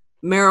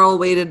Meryl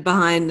waited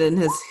behind and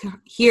has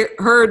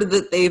heard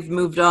that they've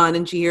moved on,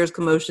 and she hears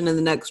commotion in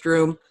the next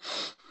room.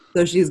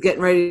 So she's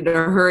getting ready to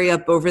hurry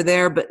up over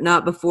there, but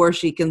not before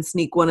she can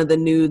sneak one of the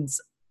nudes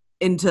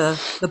into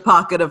the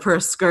pocket of her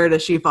skirt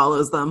as she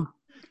follows them.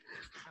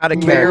 Out of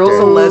Meryl's character.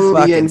 a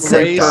lesbian.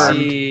 Fucking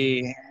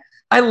Gracie.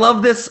 I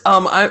love this.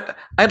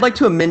 I'd like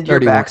to amend your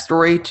 31.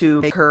 backstory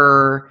to make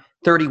her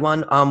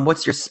 31.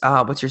 What's your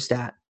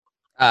stat?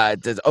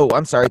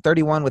 I'm sorry,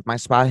 31 with my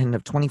spot hidden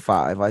of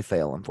 25. I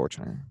fail,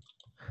 unfortunately.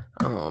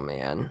 Oh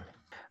man.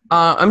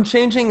 I'm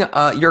changing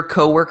your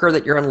coworker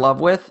that you're in love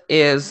with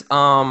is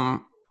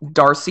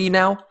Darcy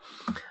now.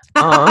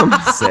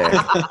 Sick.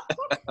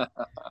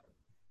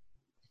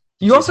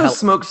 You also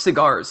smoke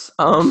cigars.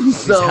 He's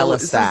So hella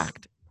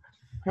stacked.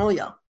 Hell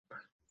yeah.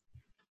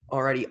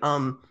 Alrighty.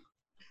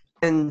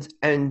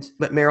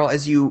 But Meryl,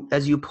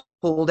 as you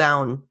pull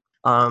down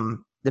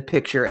the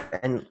picture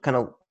and kind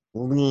of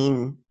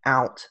lean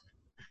out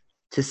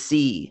to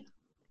see,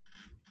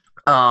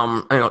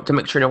 to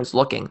make sure no one's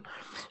looking,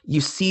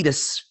 you see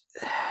this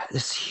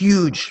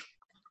huge,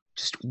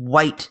 just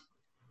white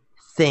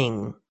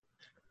thing,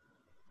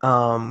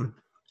 kind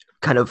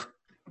of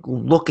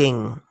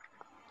looking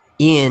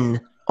in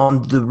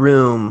on the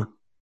room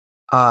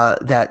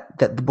that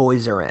the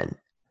boys are in.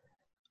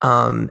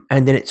 And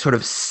then it sort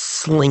of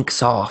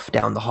slinks off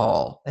down the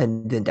hall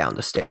and then down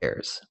the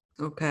stairs.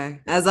 Okay.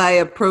 As I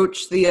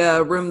approach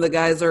the room the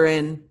guys are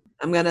in,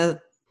 I'm gonna,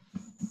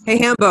 hey,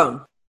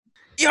 Hambone,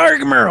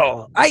 Yarg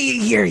Merle, I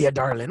hear you,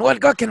 darling.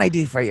 What can I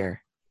do for you?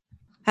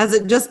 has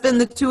it just been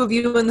the two of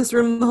you in this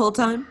room the whole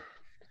time?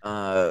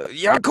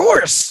 Yeah, of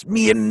course.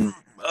 Me and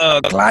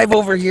Clive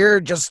over here,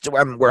 just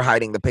we're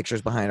hiding the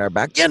pictures behind our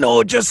back.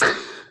 Just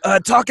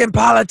talking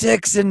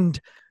politics and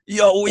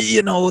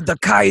the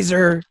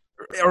Kaiser,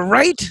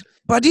 right,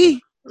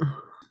 buddy?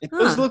 It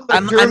does look like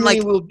I'm Germany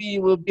like- will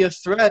be a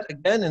threat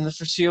again in the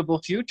foreseeable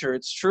future.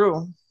 It's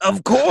true.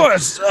 Of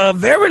course,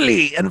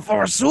 verily and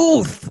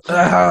forsooth.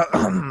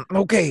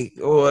 Okay,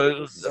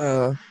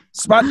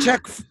 spot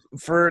check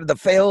for the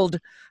failed.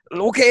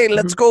 Okay,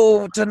 let's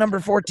go to number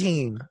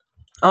 14.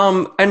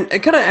 And kind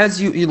of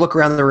as you look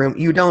around the room,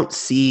 you don't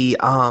see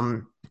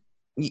a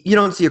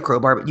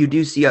crowbar, but you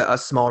do see a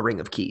small ring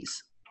of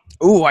keys.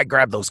 Ooh, I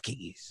grabbed those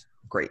keys.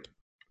 Great.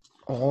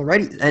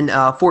 Alrighty, and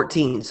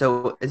 14.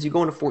 So as you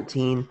go into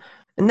 14,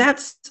 and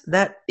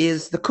that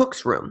is the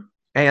cook's room,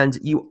 and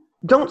you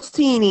don't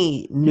see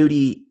any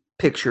nudie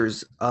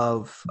pictures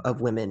of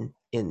women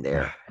in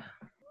there.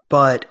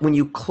 But when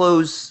you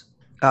close,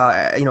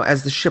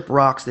 as the ship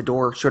rocks, the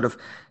door sort of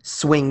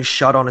swings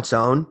shut on its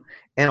own,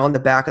 and on the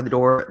back of the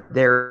door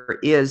there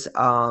is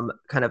kind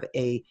of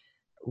a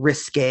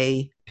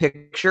risque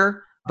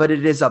picture, but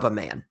it is of a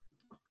man.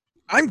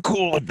 I'm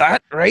cool with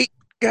that, right,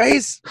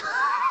 guys?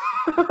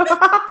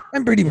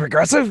 I'm pretty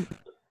progressive.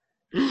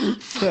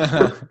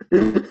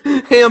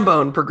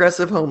 Hambone,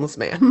 progressive homeless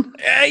man.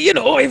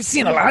 I've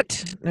seen a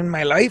lot in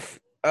my life.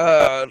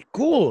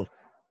 Cool.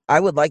 I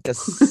would like to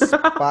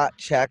spot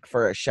check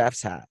for a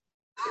chef's hat.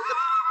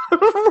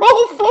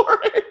 Roll for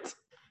it.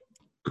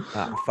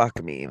 Oh,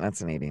 fuck me. That's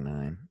an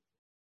 89.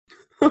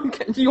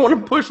 Okay. Do you want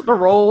to push the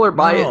roll or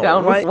buy it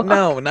down? Why,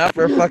 no, not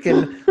for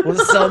fucking when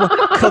some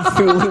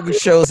Cthulhu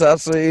shows up.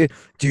 So,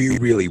 do you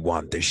really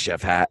want this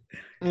chef hat?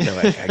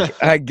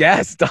 Like, I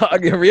guess,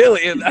 dog.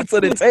 Really, that's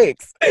what it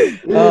takes.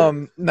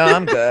 No,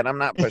 I'm good. I'm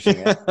not pushing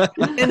it.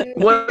 And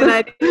can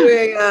I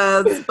do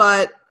a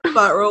spot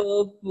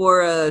roll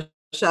for a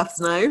chef's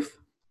knife?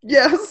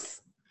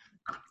 Yes.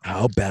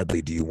 How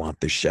badly do you want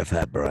this chef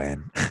hat,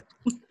 Brian?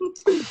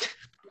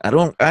 I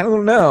don't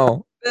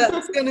know.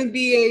 That's gonna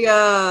be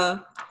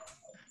a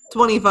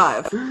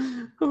 25.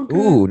 Okay.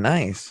 Ooh,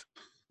 nice.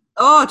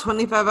 Oh,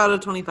 25 out of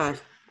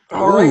 25.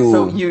 All right.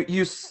 So Ooh.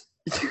 you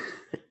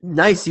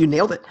nice. You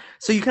nailed it.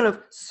 So you kind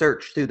of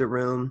search through the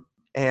room,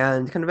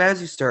 and kind of as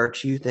you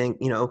search, you think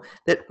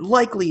that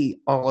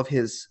likely all of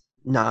his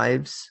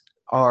knives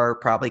are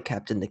probably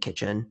kept in the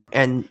kitchen,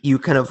 and you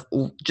kind of,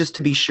 just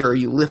to be sure,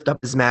 you lift up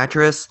his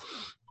mattress,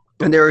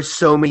 and there are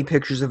so many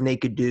pictures of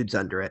naked dudes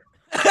under it.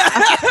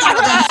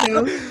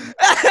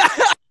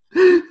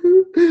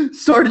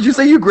 Sorry, did you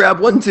say you grab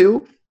one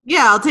too?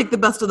 Yeah, I'll take the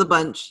best of the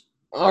bunch.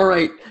 All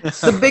right.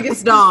 The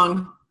biggest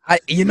dong.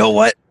 You know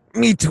what?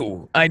 Me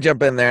too. I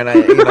jump in there and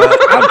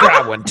I'll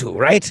grab one too,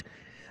 right?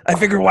 I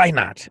figure why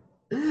not?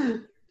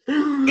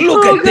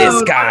 Look at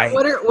this guy.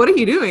 What are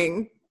you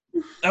doing?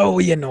 Oh,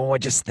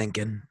 just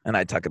thinking. And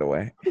I tuck it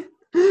away.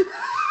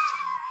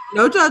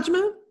 No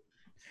judgment.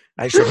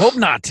 I should hope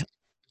not.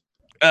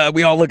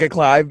 We all look at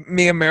Clive.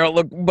 Me and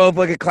Meryl both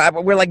look at Clive.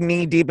 We're like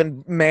knee deep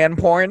in man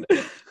porn.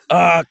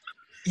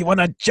 You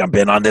want to jump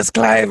in on this,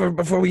 Clive, or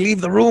before we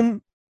leave the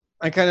room?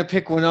 I kind of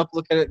pick one up,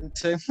 look at it, and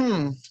say,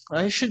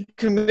 I should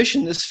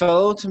commission this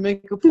fellow to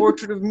make a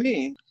portrait of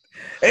me.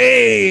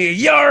 Hey,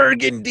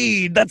 yarg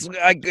indeed. That's a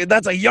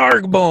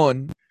yarg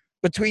bone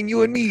between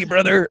you and me,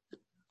 brother.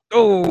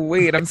 Oh,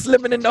 wait, I'm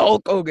slipping into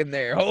Hulk Hogan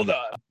there. Hold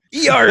on.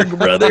 Yarg,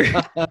 brother.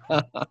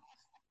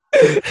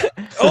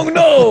 Oh,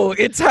 no,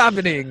 it's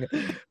happening.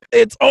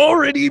 It's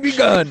already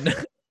begun.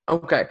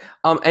 Okay.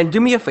 And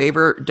do me a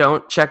favor,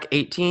 don't check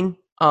 18.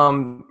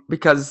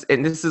 Because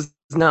and this is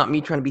not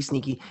me trying to be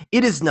sneaky.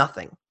 It is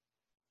nothing.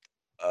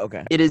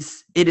 Okay. It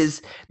is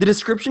the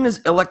description is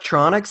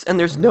electronics, and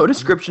there's no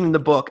description in the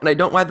book, and I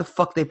don't know why the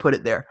fuck they put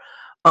it there.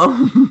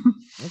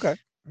 Okay.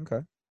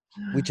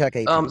 We check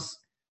 18. So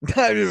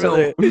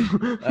Okay.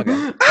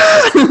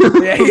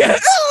 Yeah.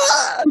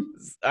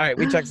 All right,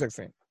 we check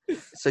 16.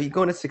 So you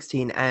go into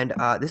 16, and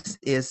this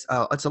is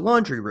it's a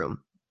laundry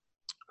room.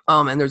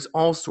 And there's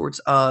all sorts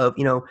of,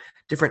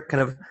 different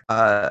kind of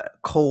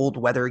cold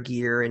weather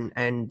gear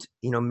and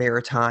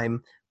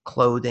maritime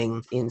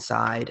clothing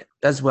inside,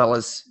 as well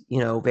as,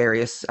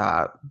 various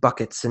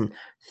buckets and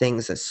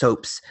things as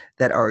soaps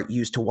that are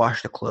used to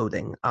wash the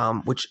clothing,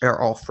 which are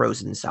all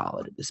frozen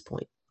solid at this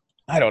point.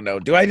 I don't know.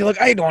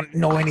 I don't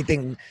know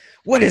anything.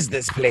 What is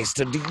this place?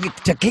 To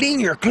clean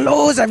your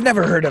clothes? I've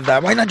never heard of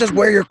that. Why not just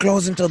wear your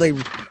clothes until they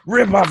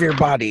rip off your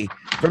body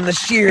from the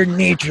sheer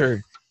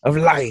nature of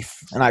life?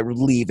 And I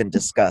leave in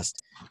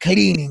disgust.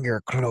 Cleaning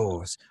your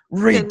clothes.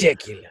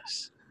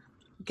 Ridiculous.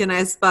 Can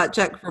I spot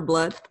check for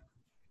blood?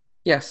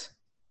 Yes.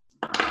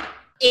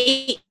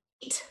 8.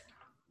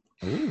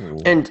 Ooh.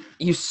 And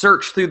you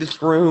search through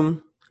this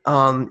room,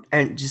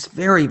 and just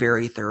very,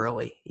 very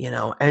thoroughly,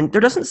 and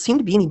there doesn't seem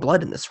to be any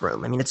blood in this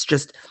room. I mean, it's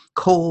just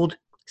cold,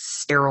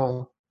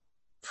 sterile,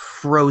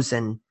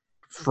 frozen,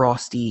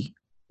 frosty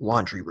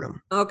laundry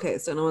room. Okay,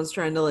 so no one's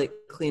trying to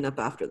clean up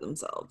after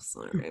themselves.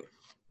 All right.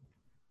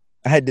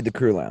 I head to the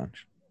crew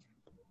lounge.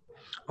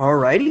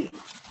 Alrighty.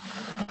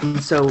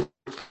 And so,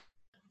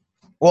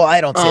 well, I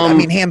don't say that. I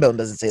mean, Hambone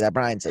doesn't say that.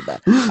 Brian said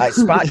that. I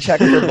spot check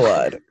for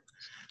blood.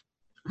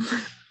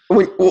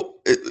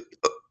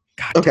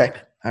 Okay.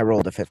 I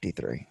rolled a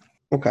 53.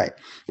 Okay.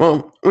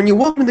 Well, when you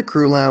walk into the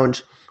crew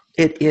lounge,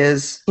 it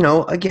is,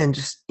 again,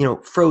 just,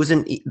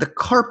 frozen. The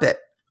carpet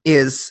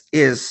is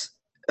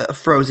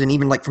frozen,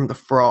 even from the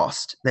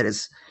frost that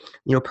is,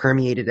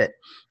 permeated it.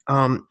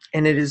 And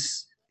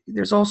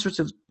there's all sorts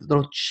of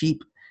little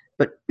cheap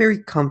but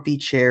very comfy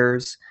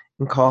chairs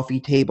and coffee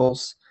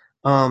tables.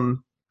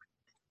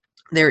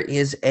 There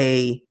is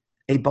a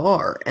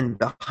bar, and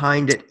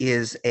behind it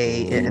is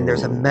and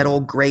there's a metal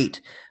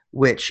grate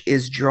which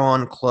is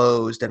drawn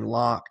closed and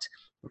locked.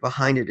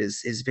 Behind it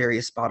is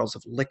various bottles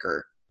of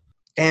liquor.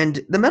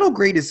 And the metal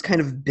grate is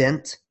kind of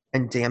bent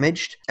and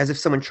damaged, as if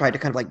someone tried to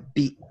kind of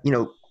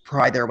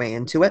pry their way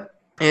into it.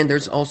 And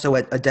there's also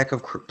a deck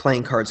of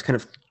playing cards kind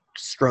of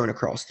strewn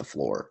across the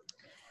floor.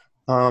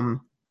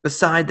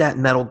 Beside that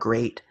metal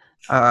grate,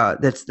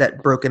 that's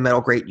that broken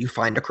metal grate, you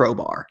find a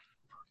crowbar.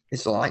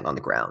 It's lying on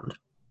the ground.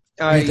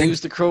 I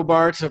use the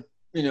crowbar to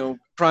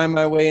pry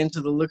my way into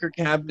the liquor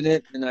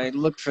cabinet, and I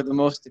look for the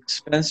most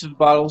expensive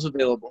bottles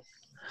available.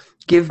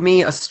 Give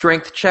me a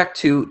strength check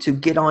to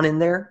get on in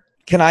there.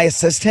 Can I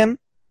assist him?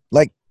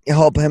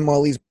 Help him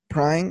while he's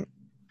prying?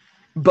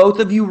 Both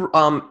of you,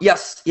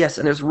 yes,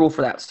 and there's a rule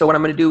for that. So what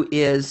I'm going to do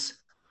is,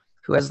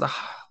 who has the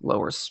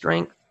lower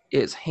strength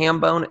is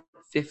Hambone at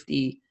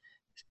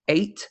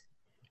 58.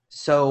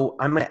 So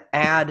I'm going to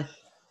add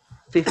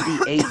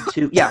 58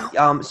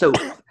 to, so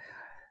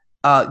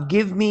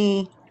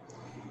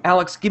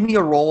Alex, give me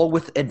a roll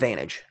with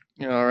advantage.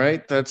 All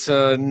right, that's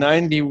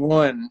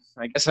 91.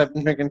 I guess I've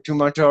been drinking too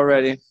much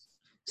already.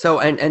 So,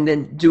 and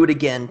then do it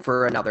again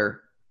for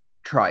another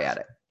try at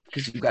it,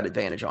 because you've got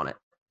advantage on it.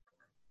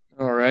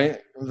 All right,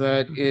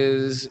 that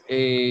is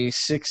a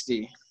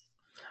 60.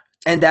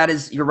 And that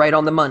is, you're right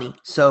on the money.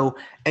 So,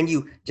 and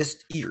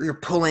you're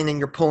pulling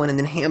and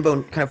then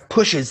Hambone kind of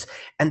pushes,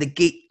 and the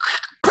gate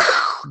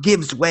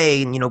gives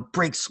way and,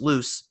 breaks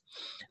loose,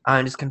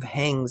 and just kind of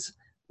hangs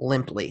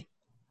limply.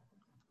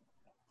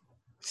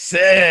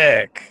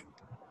 Sick,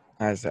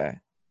 I say.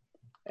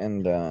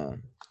 And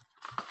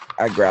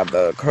I grab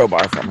the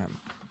crowbar from him.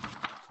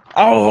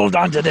 I'll hold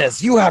on to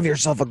this. You have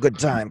yourself a good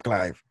time,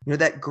 Clive.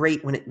 That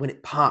grate, when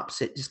it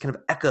pops, it just kind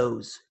of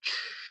echoes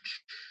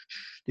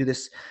through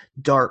this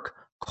dark,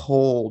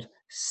 cold,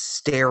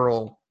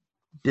 sterile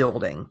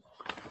building.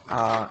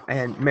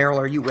 And Meryl,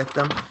 are you with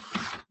them?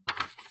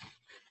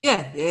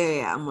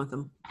 Yeah, I'm with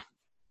them.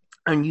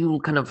 And you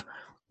kind of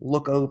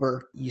look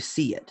over, you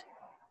see it.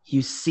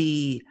 You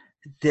see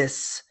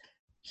this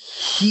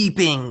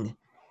heaping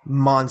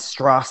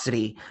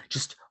monstrosity,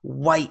 just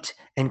white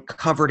and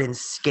covered in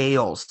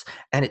scales,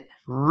 and it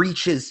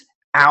reaches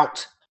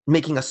out,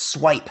 making a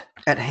swipe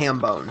at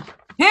Hambone.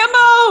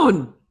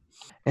 Hambone!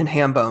 And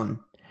Hambone,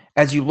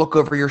 as you look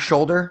over your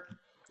shoulder,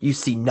 you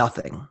see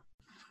nothing.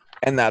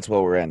 And that's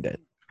where we're ended.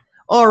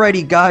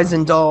 Alrighty, guys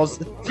and dolls,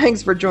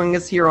 thanks for joining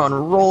us here on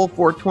Roll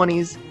for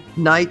 20's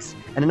Nights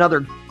and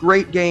another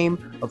great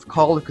game of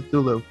Call of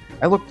Cthulhu.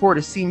 I look forward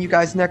to seeing you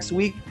guys next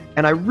week,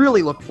 and I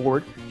really look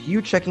forward to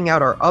you checking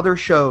out our other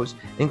shows,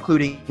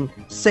 including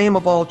Same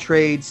of All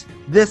Trades,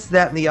 This,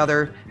 That, and the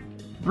Other,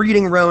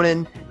 Reading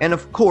Ronin, and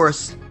of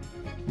course,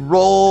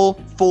 Roll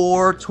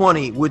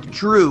 420 with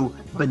Drew,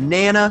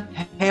 Banana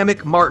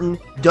Hammock Martin,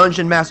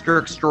 Dungeon Master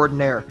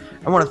Extraordinaire.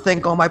 I want to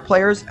thank all my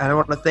players, and I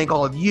want to thank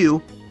all of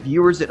you,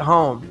 viewers at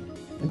home.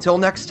 Until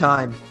next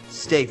time,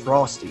 stay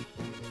frosty.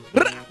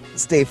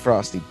 Stay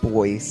frosty,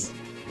 boys.